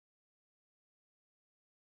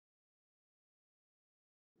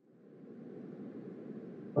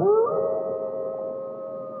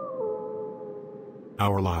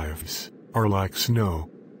Our lives are like snow.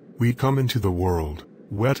 We come into the world,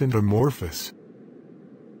 wet and amorphous.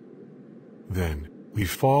 Then, we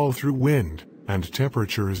fall through wind and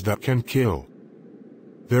temperatures that can kill.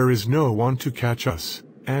 There is no one to catch us,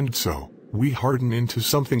 and so, we harden into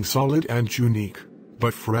something solid and unique,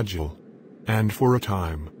 but fragile. And for a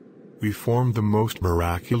time, we form the most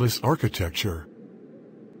miraculous architecture.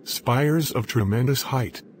 Spires of tremendous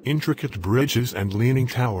height, intricate bridges and leaning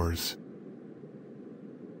towers.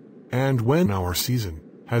 And when our season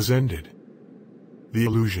has ended, the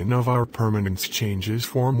illusion of our permanence changes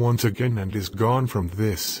form once again and is gone from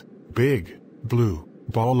this big, blue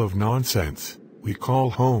ball of nonsense we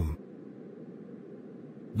call home.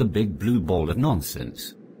 The Big Blue Ball of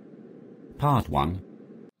Nonsense. Part 1.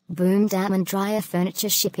 Boom Dam and Dryer Furniture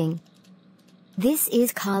Shipping. This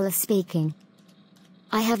is Carla speaking.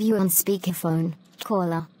 I have you on speakerphone,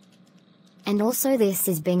 caller. And also this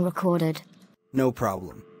is being recorded. No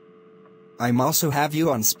problem. I'm also have you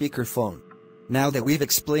on speakerphone. Now that we've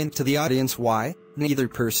explained to the audience why neither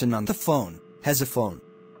person on the phone has a phone,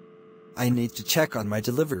 I need to check on my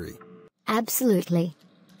delivery. Absolutely.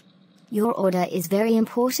 Your order is very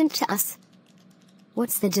important to us.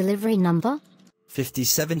 What's the delivery number?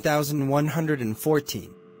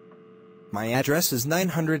 57,114. My address is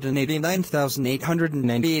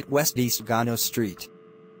 989,898 West East Gano Street,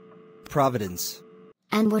 Providence.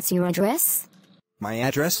 And what's your address? My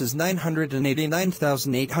address is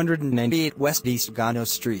 989,898 West East Gano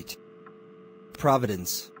Street,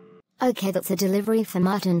 Providence. Okay, that's a delivery for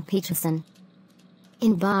Martin Peterson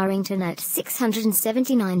in Barrington at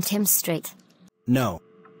 679 Thames Street. No.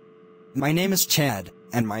 My name is Chad,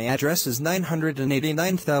 and my address is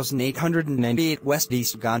 989,898 West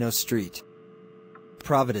East Gano Street,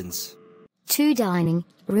 Providence. 2 dining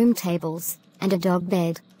room tables and a dog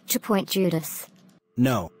bed to Point Judith.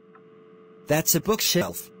 No. That's a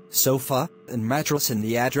bookshelf, sofa, and mattress, and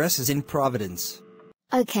the address is in Providence.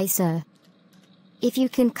 Okay, sir. If you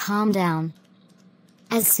can calm down.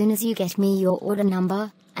 As soon as you get me your order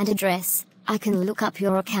number and address, I can look up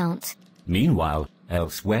your account. Meanwhile,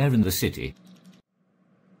 elsewhere in the city.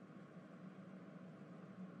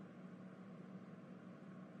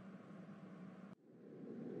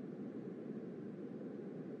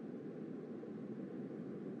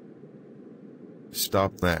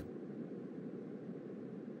 Stop that.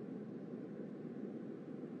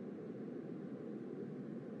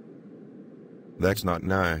 That's not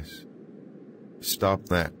nice. Stop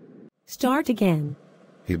that. Start again.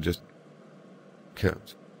 He just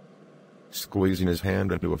kept squeezing his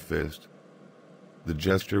hand into a fist. The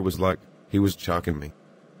gesture was like he was choking me.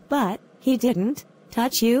 But he didn't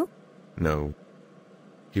touch you? No.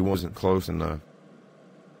 He wasn't close enough.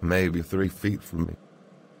 Maybe 3 feet from me.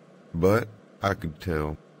 But I could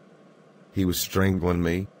tell. He was strangling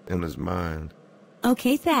me in his mind.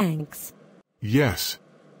 Okay, thanks. Yes.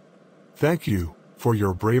 Thank you for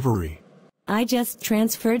your bravery. I just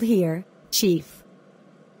transferred here, Chief.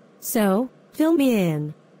 So, fill me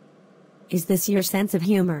in. Is this your sense of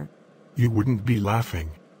humor? You wouldn't be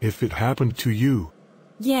laughing if it happened to you.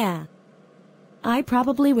 Yeah. I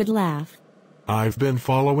probably would laugh. I've been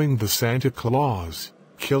following the Santa Claus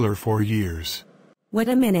killer for years. Wait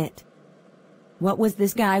a minute. What was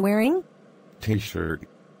this guy wearing? T-shirt.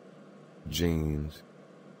 Jeans.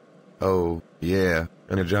 Oh, yeah,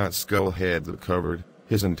 and a giant skull head that covered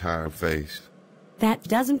his entire face. That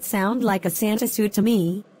doesn't sound like a Santa suit to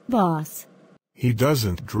me, boss. He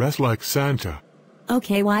doesn't dress like Santa.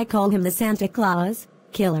 Okay, why call him the Santa Claus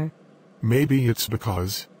killer? Maybe it's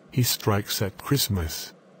because he strikes at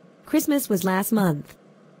Christmas. Christmas was last month.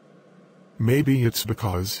 Maybe it's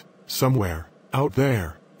because, somewhere, out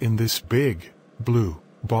there, in this big, blue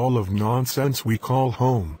ball of nonsense we call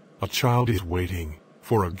home, a child is waiting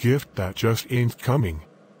for a gift that just ain't coming.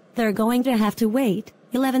 They're going to have to wait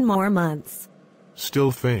 11 more months.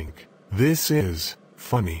 Still think this is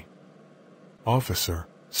funny. Officer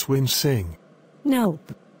Swanson.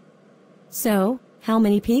 Nope. So, how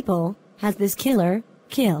many people has this killer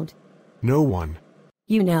killed? No one.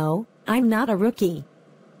 You know, I'm not a rookie.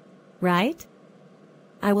 Right?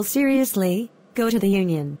 I will seriously go to the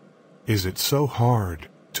union. Is it so hard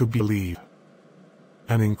to believe?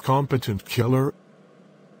 An incompetent killer?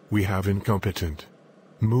 We have incompetent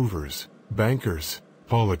movers, bankers,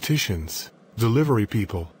 politicians, delivery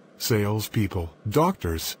people, salespeople,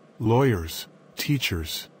 doctors, lawyers,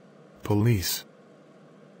 teachers, police.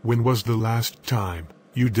 When was the last time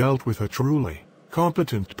you dealt with a truly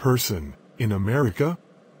competent person in America?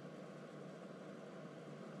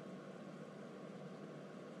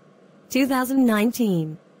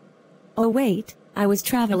 2019. Oh wait, I was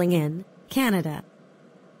traveling in Canada.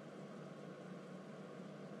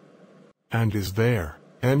 And is there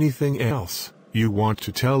anything else you want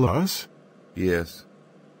to tell us? Yes.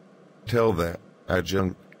 Tell that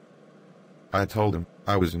adjunct. I told him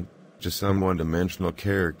I wasn't just some one-dimensional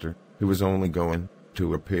character who was only going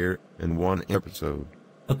to appear in one episode.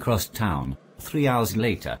 Across town, 3 hours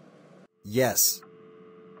later. Yes.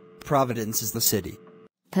 Providence is the city.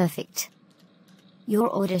 Perfect. Your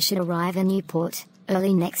order should arrive in Newport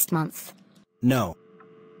early next month. No.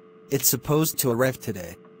 It's supposed to arrive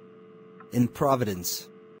today. In Providence.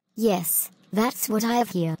 Yes, that's what I have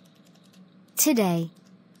here. Today.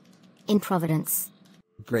 In Providence.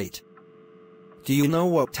 Great. Do you know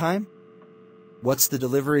what time? What's the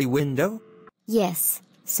delivery window? Yes,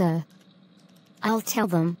 sir. I'll tell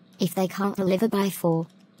them if they can't deliver by 4.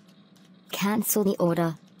 Cancel the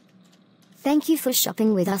order. Thank you for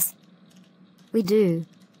shopping with us. We do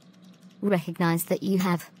recognize that you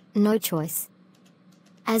have no choice,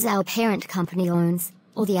 as our parent company owns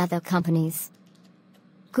all the other companies.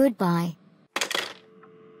 Goodbye.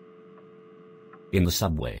 In the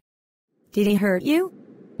subway. Did he hurt you?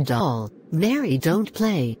 Doll, Mary don't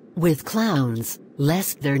play with clowns,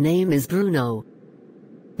 lest their name is Bruno.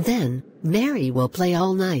 Then, Mary will play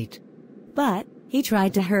all night. But he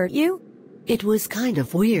tried to hurt you? It was kind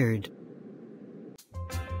of weird.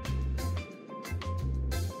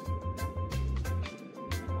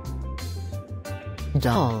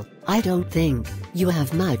 Doll, I don't think you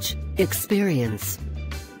have much experience.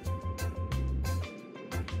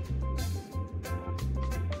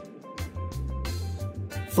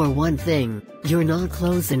 For one thing, you're not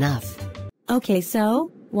close enough. Okay,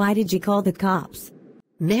 so why did you call the cops?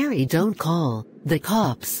 Mary don't call the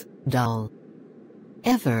cops, doll.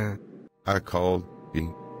 Ever. I called the...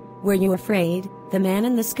 Were you afraid the man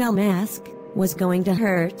in the skull mask was going to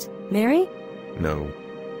hurt Mary? No.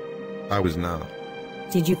 I was not.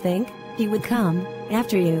 Did you think he would come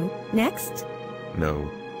after you next? No.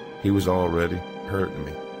 He was already hurting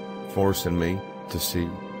me, forcing me to see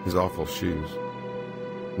his awful shoes.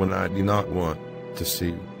 When I did not want to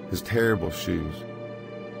see his terrible shoes,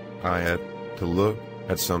 I had to look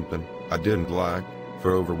at something I didn't like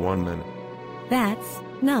for over 1 minute. That's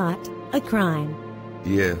not a crime.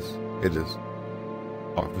 Yes, it is.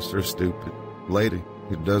 Officer Stupid. Lady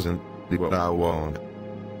who doesn't do what I want.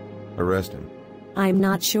 Arrest him. I'm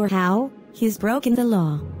not sure how he's broken the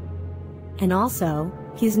law. And also,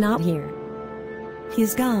 he's not here.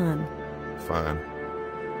 He's gone. Fine.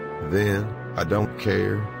 Then, I don't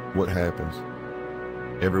care what happens.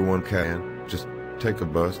 Everyone can just take a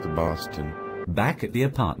bus to Boston. Back at the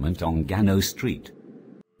apartment on Gano Street.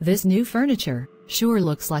 This new furniture sure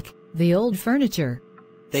looks like the old furniture.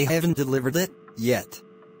 They haven't delivered it yet.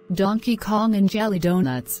 Donkey Kong and Jelly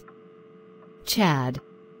Donuts. Chad,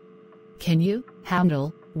 can you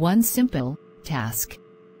handle one simple task?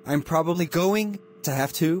 I'm probably going to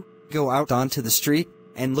have to go out onto the street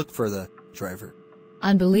and look for the driver.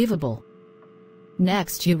 Unbelievable.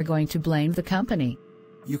 Next you are going to blame the company.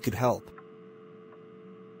 You could help.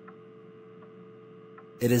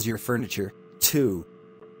 It is your furniture, too.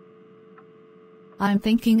 I'm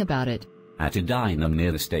thinking about it. At a diner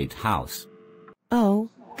near the State House. Oh,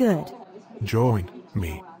 good. Join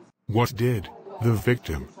me. What did the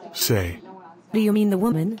victim say? Do you mean the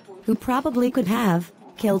woman who probably could have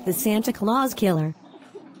killed the Santa Claus killer?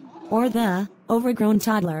 Or the overgrown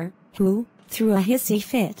toddler who threw a hissy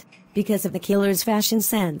fit because of the killer's fashion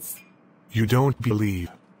sense? You don't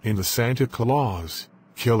believe in the Santa Claus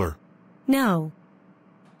killer? No.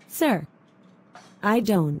 Sir. I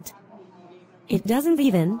don't. It doesn't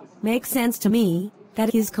even make sense to me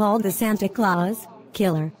that he's called the Santa Claus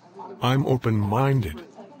killer. I'm open-minded.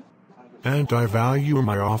 And I value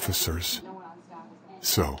my officers.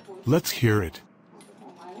 So, let's hear it.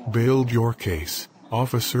 Build your case,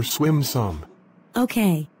 Officer Swanson.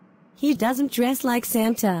 Okay. He doesn't dress like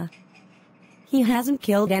Santa. He hasn't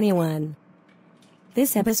killed anyone.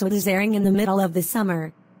 This episode is airing in the middle of the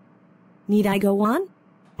summer. Need I go on?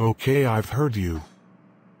 Okay, I've heard you.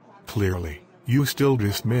 Clearly, you still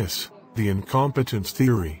dismiss the incompetence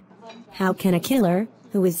theory. How can a killer,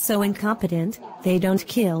 who is so incompetent they don't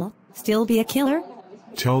kill, still be a killer?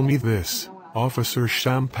 Tell me this, Officer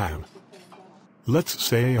Champagne. Let's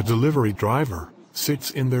say a delivery driver sits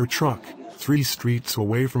in their truck 3 streets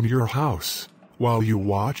away from your house while you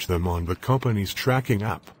watch them on the company's tracking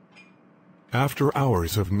app. After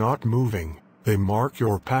hours of not moving, they mark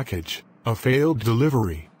your package a failed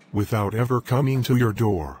delivery without ever coming to your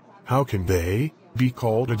door. How can they be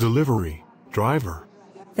called a delivery driver?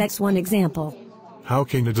 That's one example. How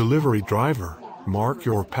can a delivery driver mark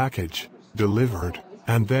your package delivered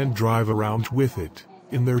and then drive around with it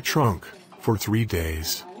in their trunk for 3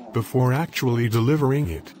 days before actually delivering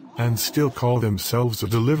it, and still call themselves a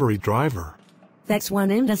delivery driver. That's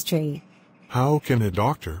one industry. How can a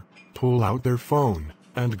doctor pull out their phone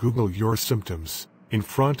and Google your symptoms in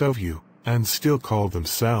front of you and still call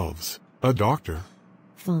themselves a doctor?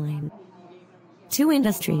 Fine. Two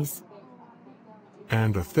industries.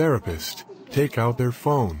 And a therapist take out their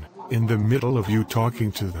phone in the middle of you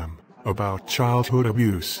talking to them about childhood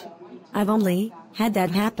abuse. I've only had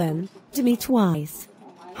that happen to me twice.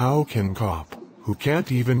 How can cop, who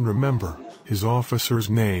can't even remember his officers'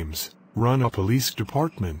 names, run a police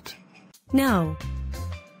department? No.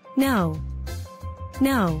 No.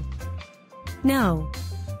 No. No.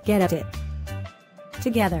 Get it.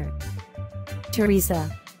 Together. Teresa.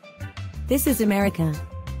 This is America.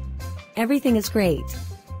 Everything is great.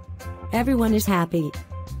 Everyone is happy.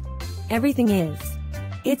 Everything is.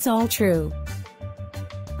 It's all true.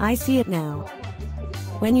 I see it now.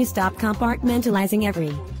 When you stop compartmentalizing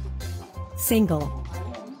every single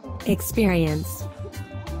experience.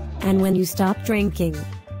 And when you stop drinking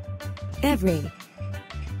every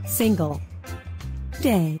single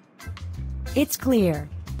day. It's clear.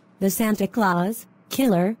 The Santa Claus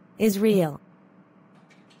killer is real.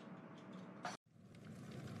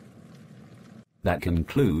 That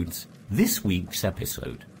concludes this week's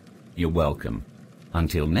episode. You're welcome.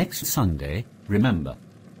 Until next Sunday, remember,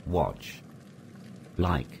 watch,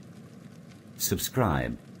 like,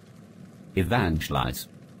 subscribe, evangelize.